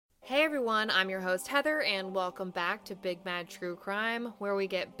everyone, I'm your host Heather, and welcome back to Big Mad True Crime, where we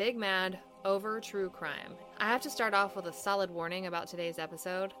get big mad over true crime. I have to start off with a solid warning about today's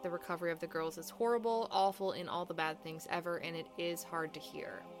episode. The recovery of the girls is horrible, awful, and all the bad things ever, and it is hard to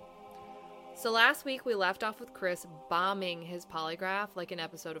hear. So last week we left off with Chris bombing his polygraph like an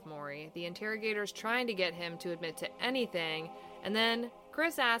episode of Maury, the interrogators trying to get him to admit to anything, and then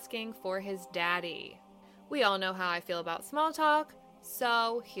Chris asking for his daddy. We all know how I feel about small talk,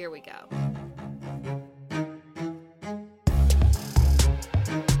 so here we go.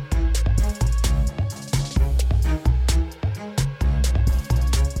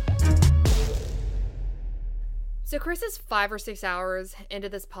 So Chris is 5 or 6 hours into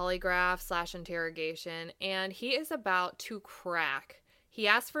this polygraph / interrogation, and he is about to crack. He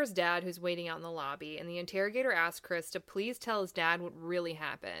asks for his dad, who's waiting out in the lobby, and the interrogator asks Chris to please tell his dad what really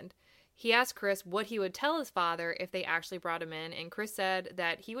happened. He asked Chris what he would tell his father if they actually brought him in, and Chris said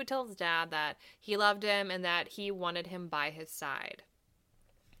that he would tell his dad that he loved him and that he wanted him by his side.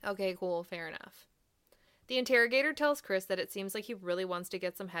 Okay, cool, fair enough. The interrogator tells Chris that it seems like he really wants to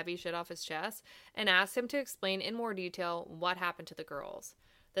get some heavy shit off his chest and asks him to explain in more detail what happened to the girls.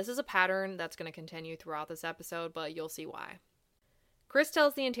 This is a pattern that's going to continue throughout this episode, but you'll see why. Chris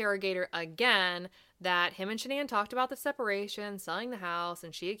tells the interrogator again that him and Shanann talked about the separation, selling the house,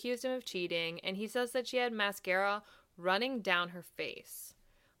 and she accused him of cheating, and he says that she had mascara running down her face.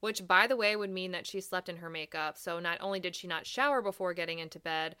 Which, by the way, would mean that she slept in her makeup, so not only did she not shower before getting into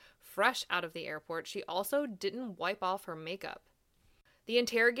bed, fresh out of the airport, she also didn't wipe off her makeup. The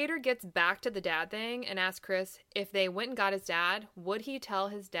interrogator gets back to the dad thing and asks Chris if they went and got his dad, would he tell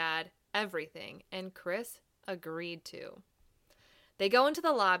his dad everything, and Chris agreed to. They go into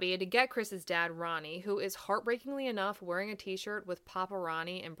the lobby to get Chris's dad, Ronnie, who is heartbreakingly enough wearing a t-shirt with Papa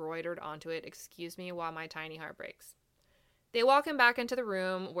Ronnie embroidered onto it, excuse me while my tiny heart breaks. They walk him back into the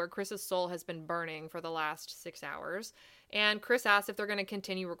room where Chris's soul has been burning for the last 6 hours, and Chris asks if they're going to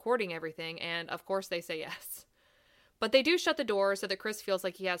continue recording everything, and of course they say yes. But they do shut the door so that Chris feels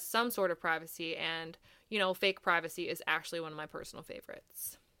like he has some sort of privacy, and, fake privacy is actually one of my personal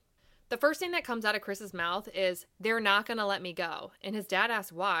favorites. The first thing that comes out of Chris's mouth is, "They're not going to let me go," and his dad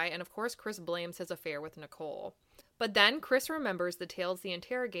asks why, and of course Chris blames his affair with Nicole. But then Chris remembers the tales the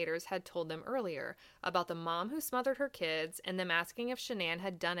interrogators had told them earlier about the mom who smothered her kids and them asking if Shanann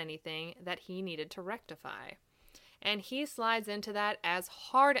had done anything that he needed to rectify. And he slides into that as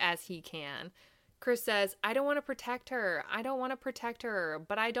hard as he can. Chris says, "I don't want to protect her. I don't want to protect her,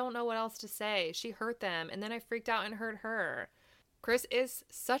 but I don't know what else to say. She hurt them, and then I freaked out and hurt her." Chris is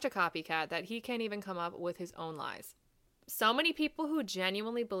such a copycat that he can't even come up with his own lies. So many people who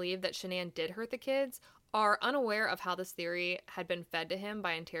genuinely believe that Shanann did hurt the kids are unaware of how this theory had been fed to him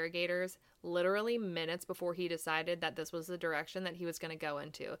by interrogators literally minutes before he decided that this was the direction that he was going to go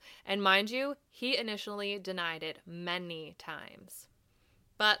into. And mind you, he initially denied it many times.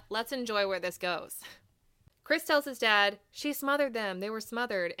 But let's enjoy where this goes. Chris tells his dad, "She smothered them. They were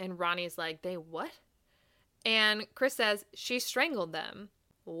smothered." And Ronnie's like, "They what?" And Chris says, "She strangled them."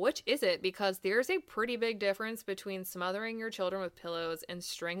 Which is it? Because there's a pretty big difference between smothering your children with pillows and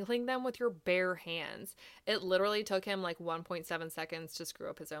strangling them with your bare hands. It literally took him like 1.7 seconds to screw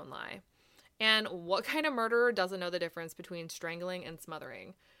up his own lie. And what kind of murderer doesn't know the difference between strangling and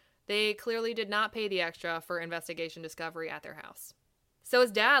smothering? They clearly did not pay the extra for investigation discovery at their house. So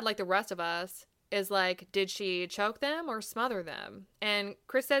his dad, like the rest of us, is like, did she choke them or smother them? And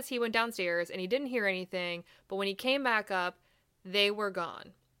Chris says he went downstairs and he didn't hear anything, but when he came back up, they were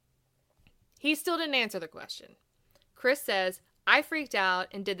gone. He still didn't answer the question. Chris says, "I freaked out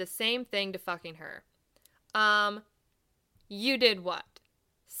and did the same thing to fucking her." You did what?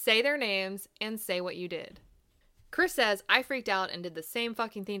 Say their names and say what you did. Chris says, "I freaked out and did the same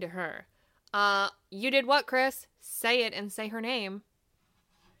fucking thing to her." You did what, Chris? Say it and say her name.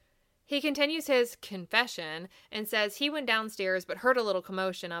 He continues his confession and says he went downstairs but heard a little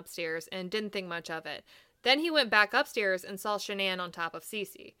commotion upstairs and didn't think much of it. Then he went back upstairs and saw Shanann on top of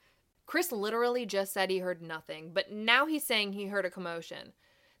Cece. Chris literally just said he heard nothing, but now he's saying he heard a commotion.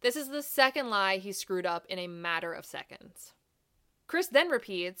 This is the second lie he screwed up in a matter of seconds. Chris then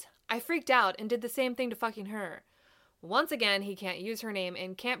repeats, "I freaked out and did the same thing to fucking her." Once again, he can't use her name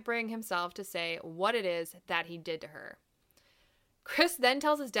and can't bring himself to say what it is that he did to her. Chris then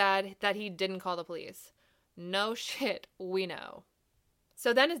tells his dad that he didn't call the police. No shit, we know.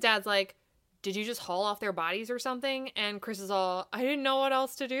 So then his dad's like, "Did you just haul off their bodies or something?" And Chris is all, "I didn't know what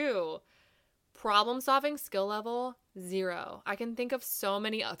else to do." Problem-solving skill level, 0. I can think of so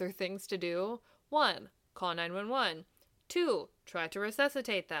many other things to do. 1. Call 911. 2. Try to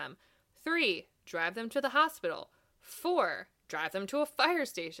resuscitate them. 3. Drive them to the hospital. 4. Drive them to a fire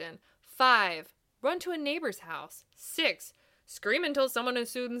station. 5. Run to a neighbor's house. 6. Scream until someone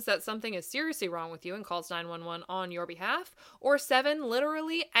assumes that something is seriously wrong with you and calls 911 on your behalf. Or 7.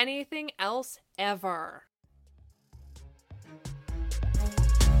 Literally anything else ever.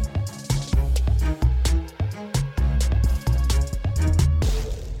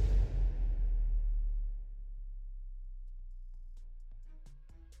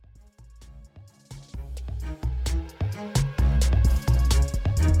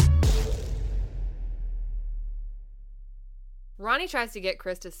 Ronnie tries to get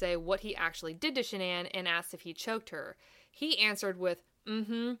Chris to say what he actually did to Shanann and asks if he choked her. He answered with,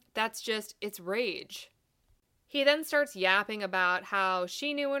 it's rage. He then starts yapping about how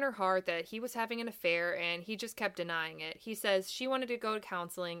she knew in her heart that he was having an affair and he just kept denying it. He says she wanted to go to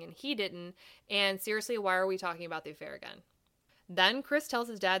counseling and he didn't, and seriously, why are we talking about the affair again? Then Chris tells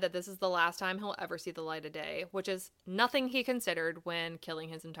his dad that this is the last time he'll ever see the light of day, which is nothing he considered when killing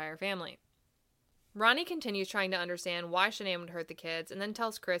his entire family. Ronnie continues trying to understand why Shanann would hurt the kids and then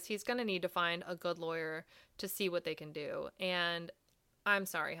tells Chris he's going to need to find a good lawyer to see what they can do. And I'm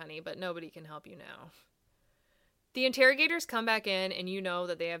sorry, honey, but nobody can help you now. The interrogators come back in and you know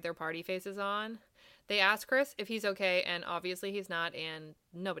that they have their party faces on. They ask Chris if he's okay and obviously he's not and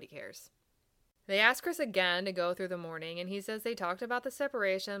nobody cares. They ask Chris again to go through the morning and he says they talked about the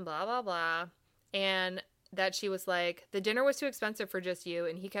separation, blah, blah, blah. And that she was like, the dinner was too expensive for just you,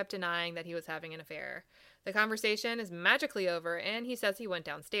 and he kept denying that he was having an affair. The conversation is magically over, and he says he went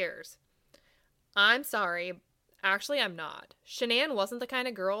downstairs. I'm sorry. Actually, I'm not. Shanann wasn't the kind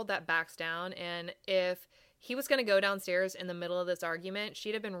of girl that backs down, and if he was going to go downstairs in the middle of this argument,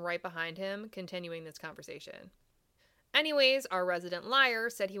 she'd have been right behind him, continuing this conversation. Anyways, our resident liar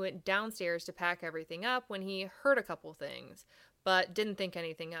said he went downstairs to pack everything up when he heard a couple things, but didn't think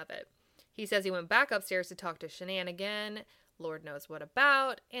anything of it. He says he went back upstairs to talk to Shanann again, Lord knows what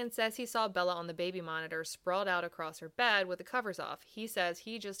about, and says he saw Bella on the baby monitor sprawled out across her bed with the covers off. He says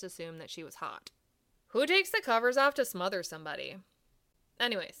he just assumed that she was hot. Who takes the covers off to smother somebody?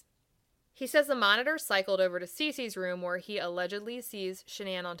 Anyways, he says the monitor cycled over to Cece's room where he allegedly sees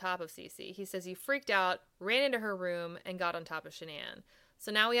Shanann on top of Cece. He says he freaked out, ran into her room, and got on top of Shanann.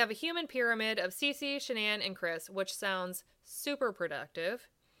 So now we have a human pyramid of Cece, Shanann, and Chris, which sounds super productive.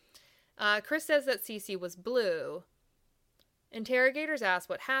 Chris says that Cece was blue. Interrogators ask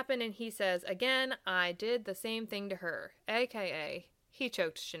what happened, and he says, again, I did the same thing to her, aka he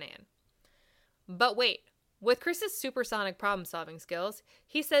choked Shanann. But wait, with Chris's supersonic problem-solving skills,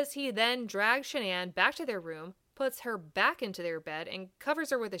 he says he then dragged Shanann back to their room, puts her back into their bed, and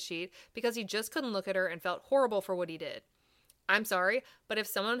covers her with a sheet because he just couldn't look at her and felt horrible for what he did. I'm sorry, but if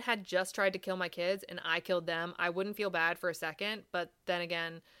someone had just tried to kill my kids and I killed them, I wouldn't feel bad for a second, but then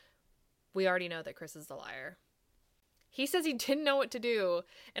again, we already know that Chris is the liar. He says he didn't know what to do,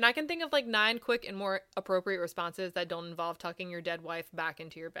 and I can think of like 9 quick and more appropriate responses that don't involve tucking your dead wife back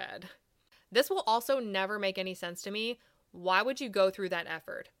into your bed. This will also never make any sense to me. Why would you go through that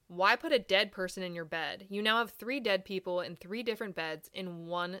effort? Why put a dead person in your bed? You now have 3 dead people in 3 different beds in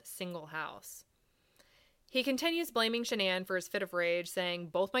one single house. He continues blaming Shanann for his fit of rage, saying,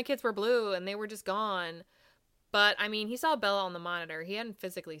 both my kids were blue and they were just gone. But, I mean, he saw Bella on the monitor. He hadn't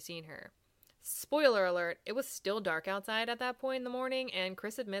physically seen her. Spoiler alert, it was still dark outside at that point in the morning, and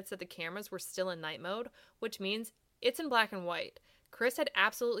Chris admits that the cameras were still in night mode, which means it's in black and white. Chris had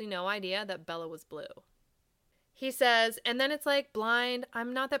absolutely no idea that Bella was blue. He says, and then it's like, blind,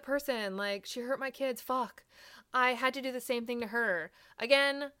 I'm not that person, like, she hurt my kids, fuck. I had to do the same thing to her.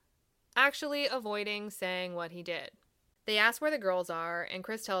 Again, actually avoiding saying what he did. They ask where the girls are, and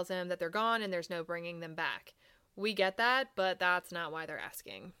Chris tells him that they're gone and there's no bringing them back. We get that, but that's not why they're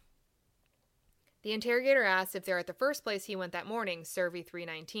asking. The interrogator asks if they're at the first place he went that morning, Survey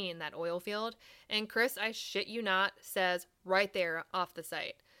 319, that oil field, and Chris, I shit you not, says right there off the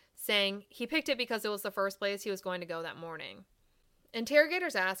site, saying he picked it because it was the first place he was going to go that morning.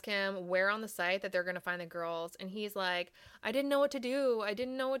 Interrogators ask him where on the site that they're going to find the girls, and he's like, I didn't know what to do, I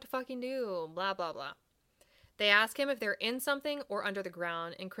didn't know what to fucking do, blah, blah, blah. They ask him if they're in something or under the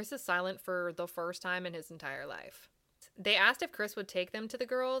ground, and Chris is silent for the first time in his entire life. They asked if Chris would take them to the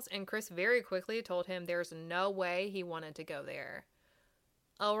girls, and Chris very quickly told him there's no way he wanted to go there.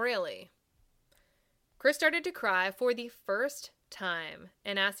 Oh, really? Chris started to cry for the first time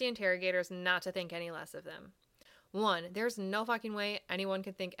and asked the interrogators not to think any less of them. 1, there's no fucking way anyone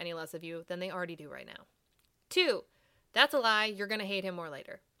can think any less of you than they already do right now. 2, that's a lie, you're gonna hate him more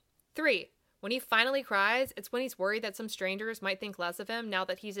later. 3, when he finally cries, it's when he's worried that some strangers might think less of him now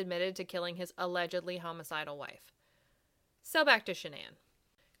that he's admitted to killing his allegedly homicidal wife. So back to Shanann.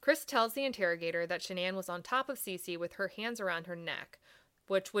 Chris tells the interrogator that Shanann was on top of Cece with her hands around her neck.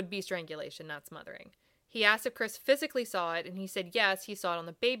 which would be strangulation, not smothering. He asked if Chris physically saw it, and he said yes, he saw it on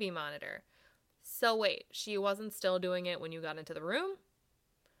the baby monitor. So wait, she wasn't still doing it when you got into the room?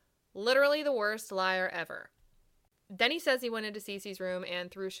 Literally the worst liar ever. Then he says he went into Cece's room and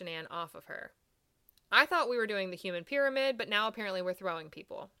threw Shanann off of her. I thought we were doing the human pyramid, but now apparently we're throwing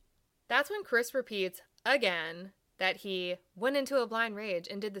people. That's when Chris repeats, again, that he went into a blind rage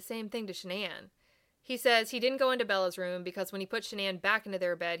and did the same thing to Shanann. He says he didn't go into Bella's room because when he put Shanann back into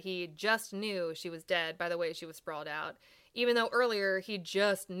their bed, he just knew she was dead by the way she was sprawled out, even though earlier he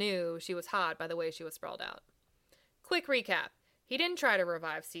just knew she was hot by the way she was sprawled out. Quick recap. He didn't try to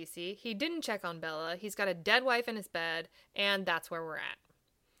revive Cece, he didn't check on Bella, he's got a dead wife in his bed, and that's where we're at.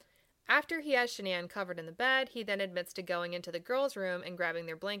 After he has Shanann covered in the bed, he then admits to going into the girls' room and grabbing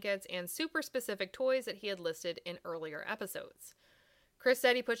their blankets and super specific toys that he had listed in earlier episodes. Chris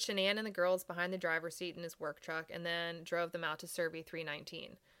said he put Shanann and the girls behind the driver's seat in his work truck and then drove them out to Survey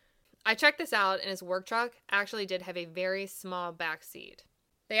 319. I checked this out, and his work truck actually did have a very small back seat.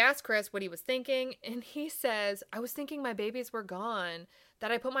 They asked Chris what he was thinking, and he says, I was thinking my babies were gone,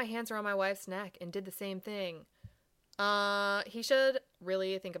 that I put my hands around my wife's neck and did the same thing. He should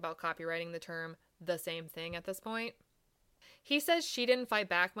really think about copywriting the term the same thing at this point. He says she didn't fight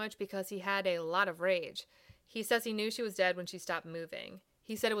back much because he had a lot of rage. He says he knew she was dead when she stopped moving.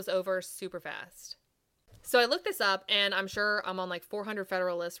 He said it was over super fast. So I looked this up, and I'm sure I'm on like 400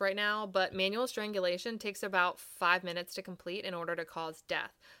 federal lists right now, but manual strangulation takes about 5 minutes to complete in order to cause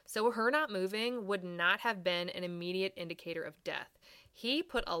death. So her not moving would not have been an immediate indicator of death. He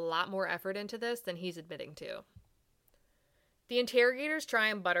put a lot more effort into this than he's admitting to. The interrogators try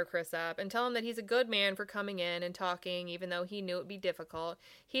and butter Chris up and tell him that he's a good man for coming in and talking even though he knew it would be difficult.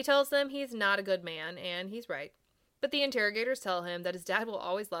 He tells them he's not a good man, and he's right. But the interrogators tell him that his dad will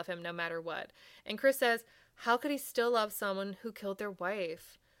always love him no matter what. And Chris says, how could he still love someone who killed their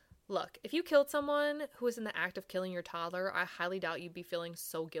wife? Look, if you killed someone who was in the act of killing your toddler, I highly doubt you'd be feeling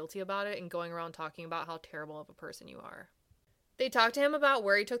so guilty about it and going around talking about how terrible of a person you are. They talk to him about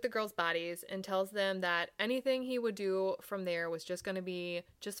where he took the girls' bodies and tells them that anything he would do from there was just going to be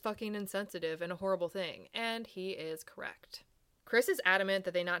just fucking insensitive and a horrible thing. And he is correct. Chris is adamant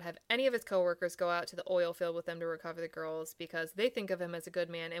that they not have any of his coworkers go out to the oil field with them to recover the girls because they think of him as a good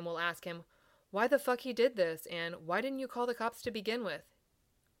man and will ask him why the fuck he did this and why didn't you call the cops to begin with?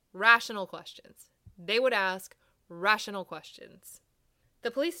 Rational questions. They would ask rational questions.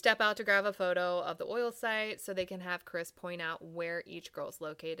 The police step out to grab a photo of the oil site so they can have Chris point out where each girl's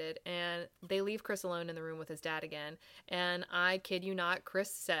located, and they leave Chris alone in the room with his dad again, and I kid you not,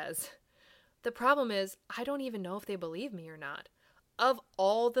 Chris says, the problem is, I don't even know if they believe me or not. Of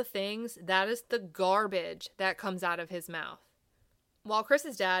all the things, that is the garbage that comes out of his mouth. While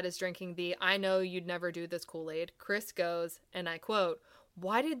Chris's dad is drinking the I know you'd never do this Kool-Aid, Chris goes, and I quote,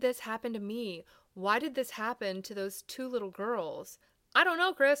 why did this happen to me? Why did this happen to those two little girls? I don't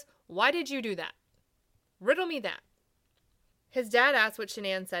know, Chris. Why did you do that? Riddle me that. His dad asked what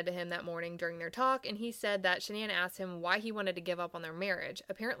Shanann said to him that morning during their talk, and he said that Shanann asked him why he wanted to give up on their marriage.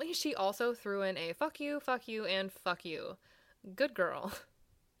 Apparently, she also threw in a fuck you, and fuck you. Good girl.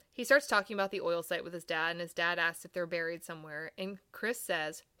 He starts talking about the oil site with his dad, and his dad asks if they're buried somewhere, and Chris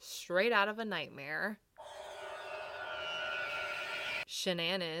says, straight out of a nightmare,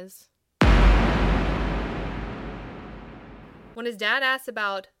 Shanann is. When his dad asks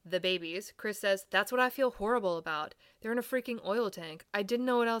about the babies, Chris says, that's what I feel horrible about. They're in a freaking oil tank. I didn't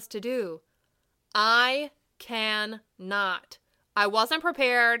know what else to do. I cannot. I wasn't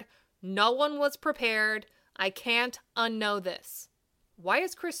prepared. No one was prepared. I can't unknow this. Why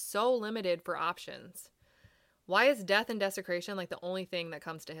is Chris so limited for options? Why is death and desecration like the only thing that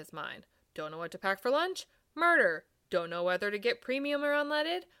comes to his mind? Don't know what to pack for lunch? Murder. Don't know whether to get premium or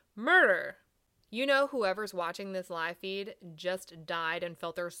unleaded? Murder. You know whoever's watching this live feed just died and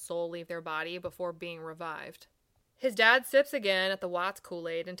felt their soul leave their body before being revived. His dad sips again at the Watts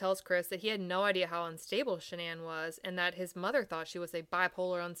Kool-Aid and tells Chris that he had no idea how unstable Shanann was and that his mother thought she was a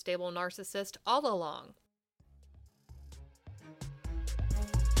bipolar unstable narcissist all along.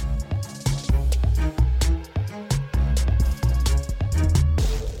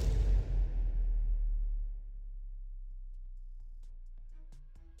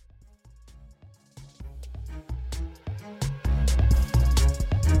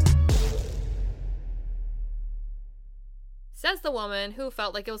 Says the woman who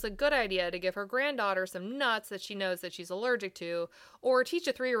felt like it was a good idea to give her granddaughter some nuts that she knows that she's allergic to, or teach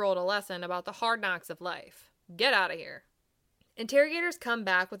a 3-year-old a lesson about the hard knocks of life. Get out of here. Interrogators come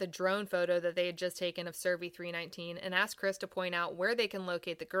back with a drone photo that they had just taken of Survey 319 and ask Chris to point out where they can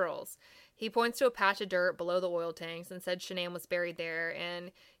locate the girls. He points to a patch of dirt below the oil tanks and said Shanann was buried there,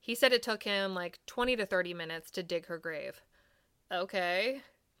 and he said it took him like 20 to 30 minutes to dig her grave. Okay.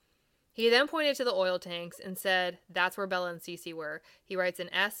 He then pointed to the oil tanks and said that's where Bella and Cece were. He writes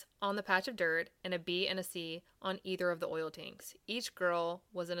an S on the patch of dirt and a B and a C on either of the oil tanks. Each girl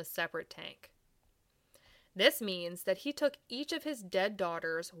was in a separate tank. This means that he took each of his dead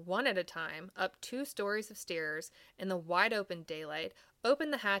daughters one at a time up 2 stories of stairs in the wide open daylight,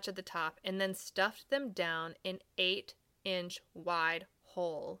 opened the hatch at the top, and then stuffed them down an 8-inch wide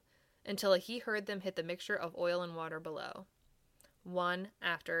hole until he heard them hit the mixture of oil and water below, one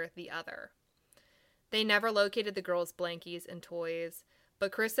after the other. They never located the girls' blankies and toys,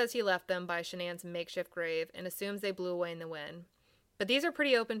 but Chris says he left them by Shanann's makeshift grave and assumes they blew away in the wind. But these are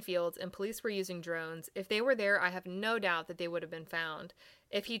pretty open fields, and police were using drones. If they were there, I have no doubt that they would have been found.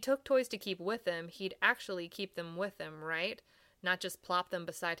 If he took toys to keep with him, he'd actually keep them with him, right? Not just plop them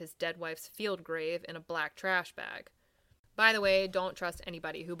beside his dead wife's field grave in a black trash bag. By the way, don't trust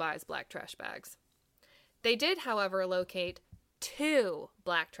anybody who buys black trash bags. They did, however, locate 2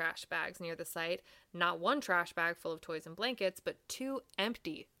 black trash bags near the site. Not 1 trash bag full of toys and blankets, but 2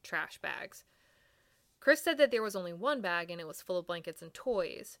 empty trash bags. Chris said that there was only 1 bag and it was full of blankets and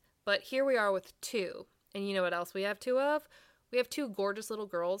toys, but here we are with 2. And you know what else we have 2 of? We have 2 gorgeous little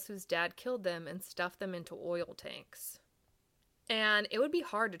girls whose dad killed them and stuffed them into oil tanks. And it would be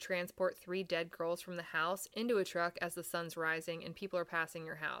hard to transport 3 dead girls from the house into a truck as the sun's rising and people are passing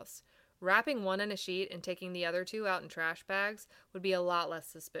your house. Wrapping one in a sheet and taking the other 2 out in trash bags would be a lot less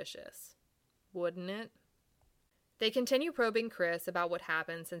suspicious. Wouldn't it? They continue probing Chris about what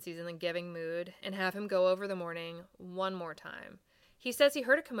happened since he's in the giving mood and have him go over the morning one more time. He says he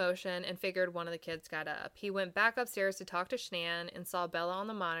heard a commotion and figured one of the kids got up. He went back upstairs to talk to Shanann and saw Bella on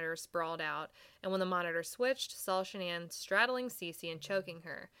the monitor sprawled out, and when the monitor switched, saw Shanann straddling Cece and choking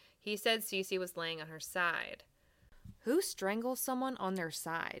her. He said Cece was laying on her side. Who strangles someone on their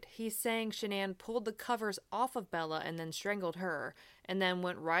side? He's saying Shanann pulled the covers off of Bella and then strangled her, and then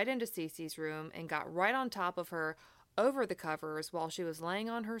went right into Cece's room and got right on top of her over the covers while she was laying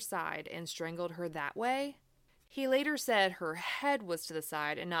on her side and strangled her that way? He later said her head was to the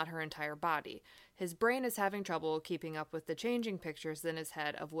side and not her entire body. His brain is having trouble keeping up with the changing pictures in his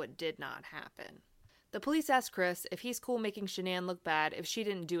head of what did not happen. The police ask Chris if he's cool making Shanann look bad if she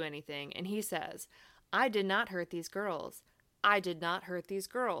didn't do anything, and he says, I did not hurt these girls. I did not hurt these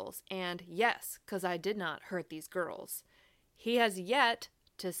girls. And yes, 'cause I did not hurt these girls. He has yet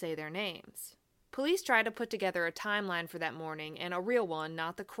to say their names. Police try to put together a timeline for that morning, and a real one,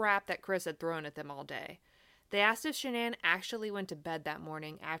 not the crap that Chris had thrown at them all day. They asked if Shanann actually went to bed that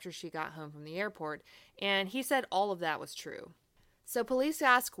morning after she got home from the airport, and he said all of that was true. So police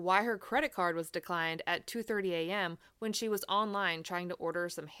ask why her credit card was declined at 2:30 a.m. when she was online trying to order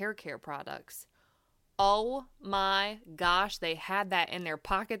some hair care products. Oh my gosh, they had that in their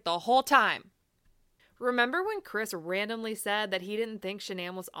pocket the whole time. Remember when Chris randomly said that he didn't think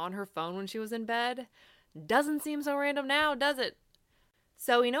Shanann was on her phone when she was in bed? Doesn't seem so random now, does it?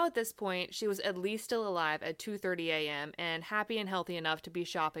 So we know at this point she was at least still alive at 2:30 a.m. and happy and healthy enough to be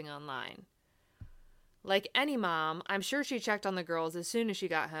shopping online. Like any mom, I'm sure she checked on the girls as soon as she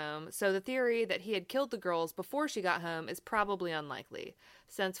got home, so the theory that he had killed the girls before she got home is probably unlikely,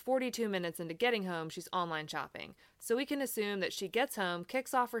 since 42 minutes into getting home, she's online shopping. So we can assume that she gets home,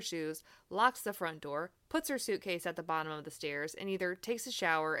 kicks off her shoes, locks the front door, puts her suitcase at the bottom of the stairs, and either takes a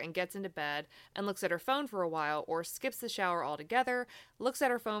shower and gets into bed and looks at her phone for a while, or skips the shower altogether, looks at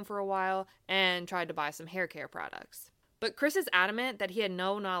her phone for a while, and tried to buy some hair care products. But Chris is adamant that he had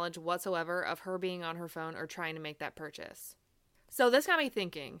no knowledge whatsoever of her being on her phone or trying to make that purchase. So this got me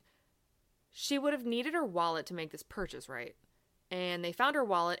thinking, she would have needed her wallet to make this purchase, right? And they found her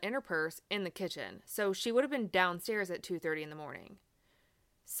wallet in her purse in the kitchen, so she would have been downstairs at 2:30 in the morning.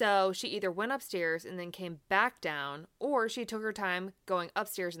 So she either went upstairs and then came back down, or she took her time going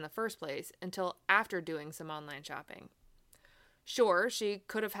upstairs in the first place until after doing some online shopping. Sure, she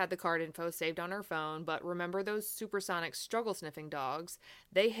could have had the card info saved on her phone, but remember those supersonic struggle-sniffing dogs?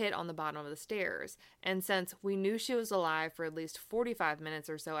 They hit on the bottom of the stairs, and since we knew she was alive for at least 45 minutes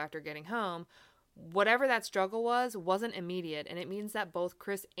or so after getting home, whatever that struggle was wasn't immediate, and it means that both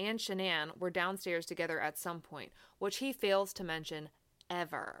Chris and Shanann were downstairs together at some point, which he fails to mention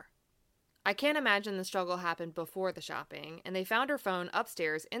ever. I can't imagine the struggle happened before the shopping, and they found her phone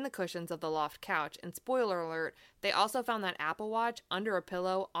upstairs in the cushions of the loft couch, and spoiler alert, they also found that Apple Watch under a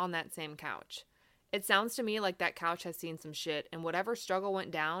pillow on that same couch. It sounds to me like that couch has seen some shit, and whatever struggle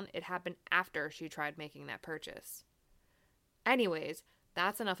went down, it happened after she tried making that purchase. Anyways,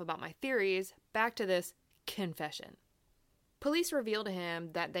 that's enough about my theories. Back to this confession. Police reveal to him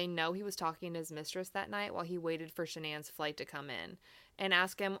that they know he was talking to his mistress that night while he waited for Shanann's flight to come in, and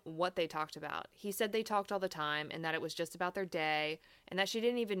ask him what they talked about. He said they talked all the time and that it was just about their day, and that she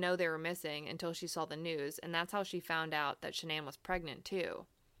didn't even know they were missing until she saw the news, and that's how she found out that Shanann was pregnant too.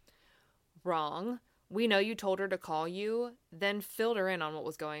 Wrong. We know you told her to call you, then filled her in on what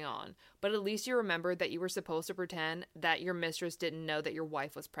was going on. But at least you remembered that you were supposed to pretend that your mistress didn't know that your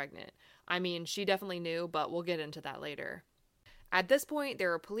wife was pregnant. I mean, she definitely knew, but we'll get into that later. At this point,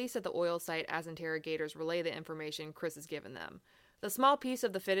 there are police at the oil site as interrogators relay the information Chris has given them. The small piece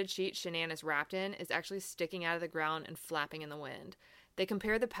of the fitted sheet Shanann is wrapped in is actually sticking out of the ground and flapping in the wind. They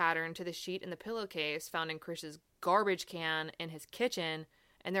compare the pattern to the sheet in the pillowcase found in Chris's garbage can in his kitchen,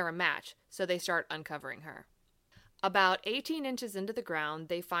 and they're a match, so they start uncovering her. About 18 inches into the ground,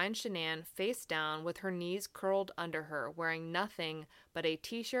 they find Shanann face down with her knees curled under her, wearing nothing but a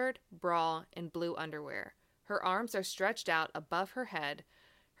t-shirt, bra, and blue underwear. Her arms are stretched out above her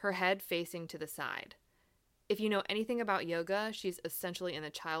head facing to the side. If you know anything about yoga, she's essentially in the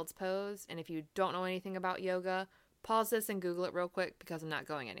child's pose, and if you don't know anything about yoga, pause this and Google it real quick because I'm not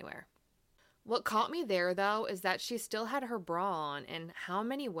going anywhere. What caught me there, though, is that she still had her bra on, and how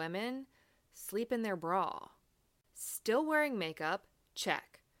many women sleep in their bra? Still wearing makeup?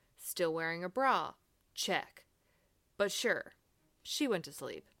 Check. Still wearing a bra? Check. But sure, she went to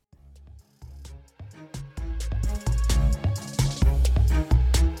sleep.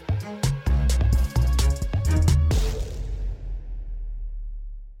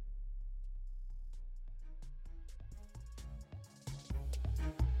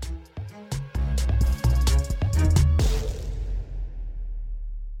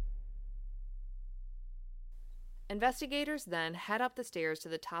 Investigators then head up the stairs to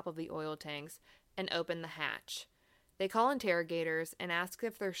the top of the oil tanks and open the hatch. They call interrogators and ask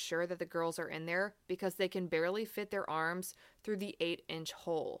if they're sure that the girls are in there because they can barely fit their arms through the 8-inch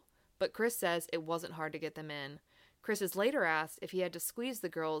hole. But Chris says it wasn't hard to get them in. Chris is later asked if he had to squeeze the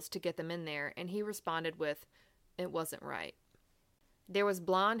girls to get them in there, and he responded with, "It wasn't right." There was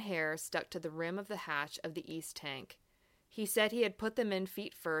blonde hair stuck to the rim of the hatch of the east tank. He said he had put them in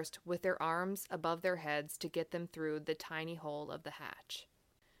feet first with their arms above their heads to get them through the tiny hole of the hatch.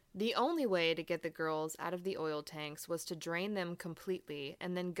 The only way to get the girls out of the oil tanks was to drain them completely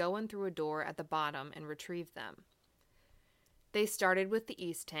and then go in through a door at the bottom and retrieve them. They started with the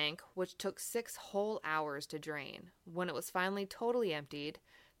east tank, which took 6 whole hours to drain. When it was finally totally emptied,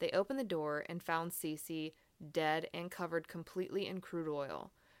 they opened the door and found Cece dead and covered completely in crude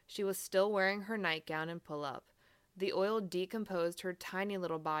oil. She was still wearing her nightgown and pull-up. The oil decomposed her tiny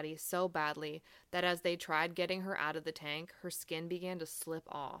little body so badly that as they tried getting her out of the tank, her skin began to slip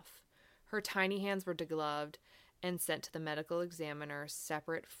off. Her tiny hands were degloved and sent to the medical examiner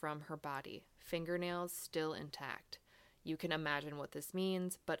separate from her body, fingernails still intact. You can imagine what this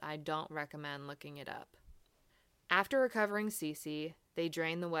means, but I don't recommend looking it up. After recovering Cece, they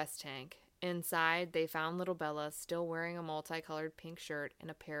drained the west tank. Inside, they found little Bella still wearing a multicolored pink shirt and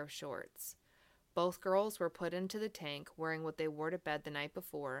a pair of shorts. Both girls were put into the tank wearing what they wore to bed the night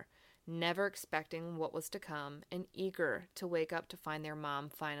before, never expecting what was to come and eager to wake up to find their mom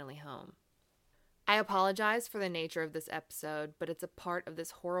finally home. I apologize for the nature of this episode, but it's a part of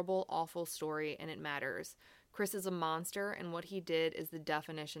this horrible, awful story and it matters. Chris is a monster and what he did is the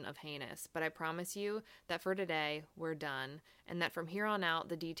definition of heinous, but I promise you that for today, we're done, and that from here on out,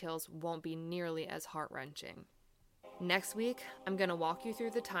 the details won't be nearly as heart-wrenching. Next week, I'm going to walk you through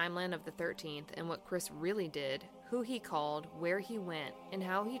the timeline of the 13th and what Chris really did, who he called, where he went, and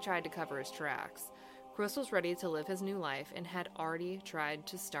how he tried to cover his tracks. Chris was ready to live his new life and had already tried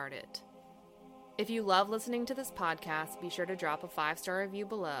to start it. If you love listening to this podcast, be sure to drop a 5-star review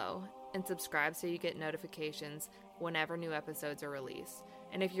below and subscribe so you get notifications whenever new episodes are released.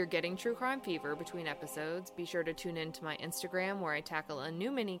 And if you're getting true crime fever between episodes, be sure to tune in to my Instagram where I tackle a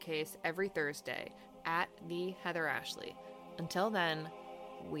new mini case every Thursday, @TheHeatherAshley. Until then,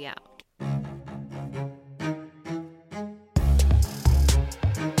 we out.